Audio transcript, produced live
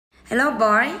Hello,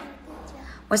 boy.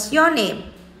 What's your name?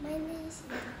 My name is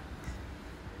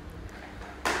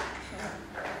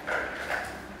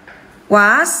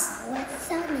What's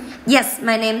your name? Yes,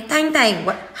 my name Tang Tang.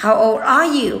 How old are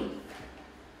you?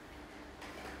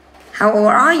 How old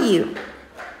are you?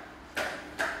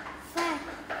 5.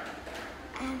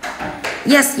 I'm 5.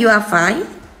 Yes, you are 5.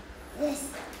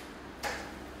 Yes.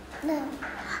 No.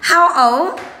 How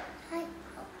old? How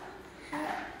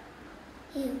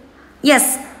you?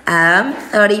 Yes, I'm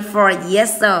 34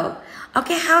 years old.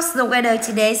 Okay, how's the weather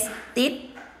today,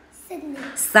 Steve? Sydney.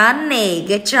 Sunny.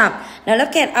 Good job. Now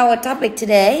look at our topic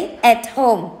today. At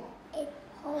home. At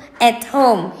home. At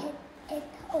home. At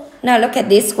home. Now look at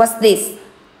this. What's this?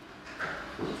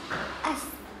 Us.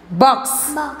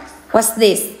 Box. Box. What's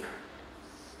this?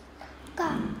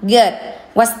 Car. Good.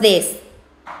 What's this?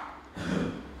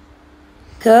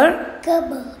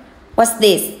 Cable. What's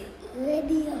this?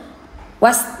 Radio.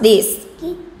 What's this?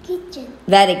 Kitchen.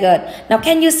 Very good. Now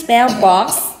can you spell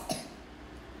box?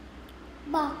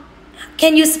 Box.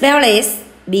 Can you spell this?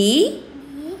 B?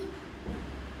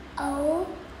 B-O-S.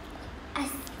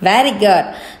 Very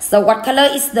good. So what color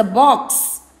is the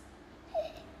box?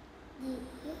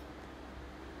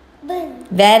 Blue.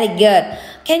 Very good.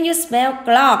 Can you spell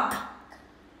clock?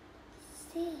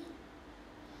 C.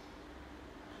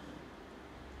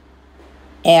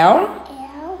 L?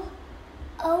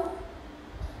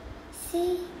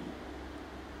 L-O-C.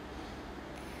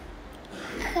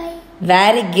 K.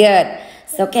 Very good.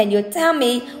 So can you tell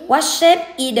me what shape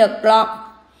is the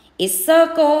clock? Is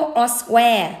circle or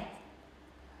square?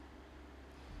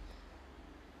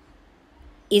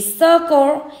 Is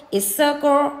circle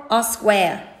or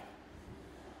square?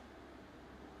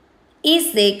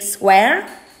 Is it square?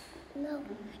 No.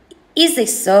 Is it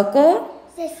circle?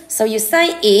 This. So you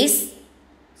say is.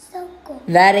 Circle.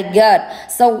 Very good.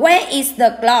 So where is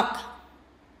the clock?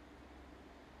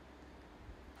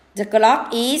 The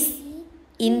clock is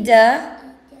in the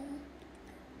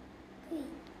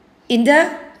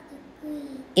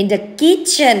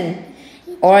kitchen,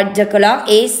 or the clock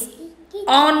is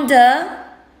on the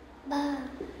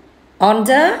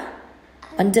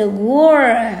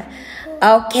wall.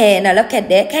 Okay, now look at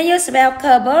that. Can you spell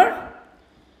cupboard?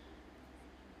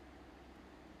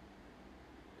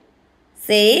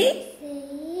 See?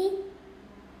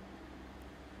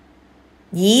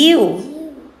 U.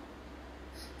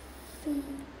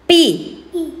 P.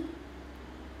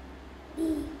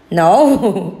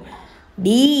 No.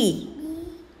 B.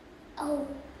 O.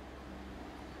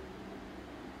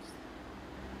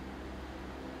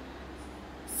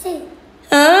 C.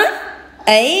 Huh?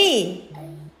 A.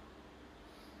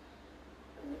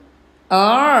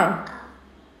 R.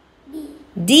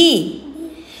 D.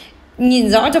 Nhìn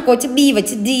rõ cho cô chữ B và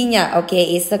chữ D nha. Okay,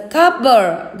 it's a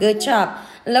cupboard. Good job.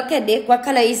 Look at it. What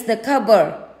color is the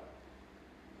cupboard?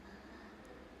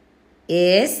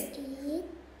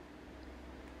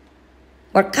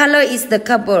 What color is the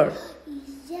cupboard?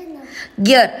 Yellow.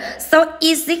 Good. So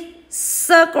is it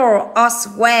circle or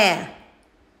square?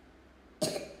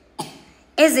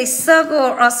 Is it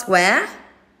circle or square?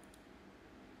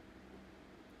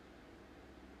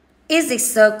 Is it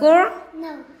circle?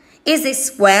 No. Is it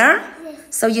square? Yes.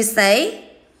 So you say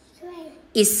Square.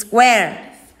 it's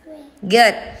square. Square.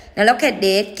 Good. Now look at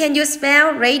it. Can you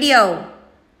spell radio?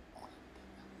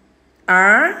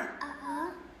 R.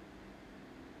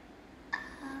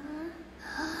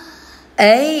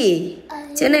 A.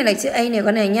 Chữ này là chữ A này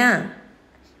con này nha.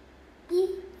 D.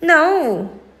 No.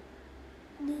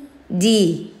 D.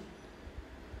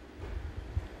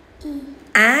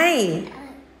 I.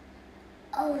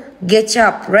 O. Good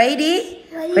job. Ready?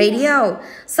 Radio.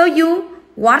 So you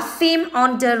watch film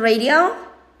on the radio?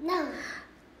 No.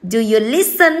 Do you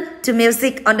listen to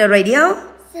music on the radio?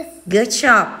 Yes. Good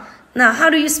job. Now how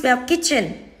do you spell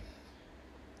kitchen?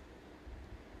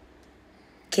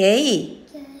 K.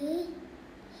 K.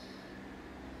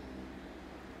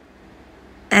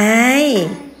 I.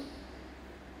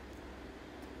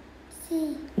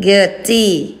 C. Good. T.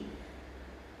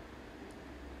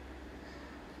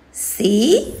 C.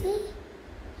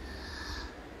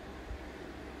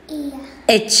 E.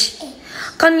 H.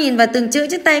 Con nhìn vào từng chữ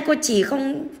trên tay cô chỉ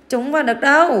không trúng vào được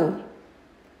đâu.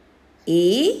 E.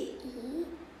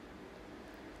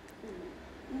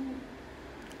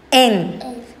 N.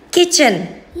 Kitchen.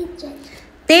 Kitchen.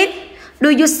 Tít. Do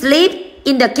you sleep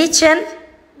in the kitchen?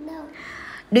 No.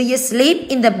 Do you sleep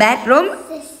in the bedroom?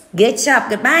 Yes. Good job.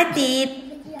 Goodbye, Tít.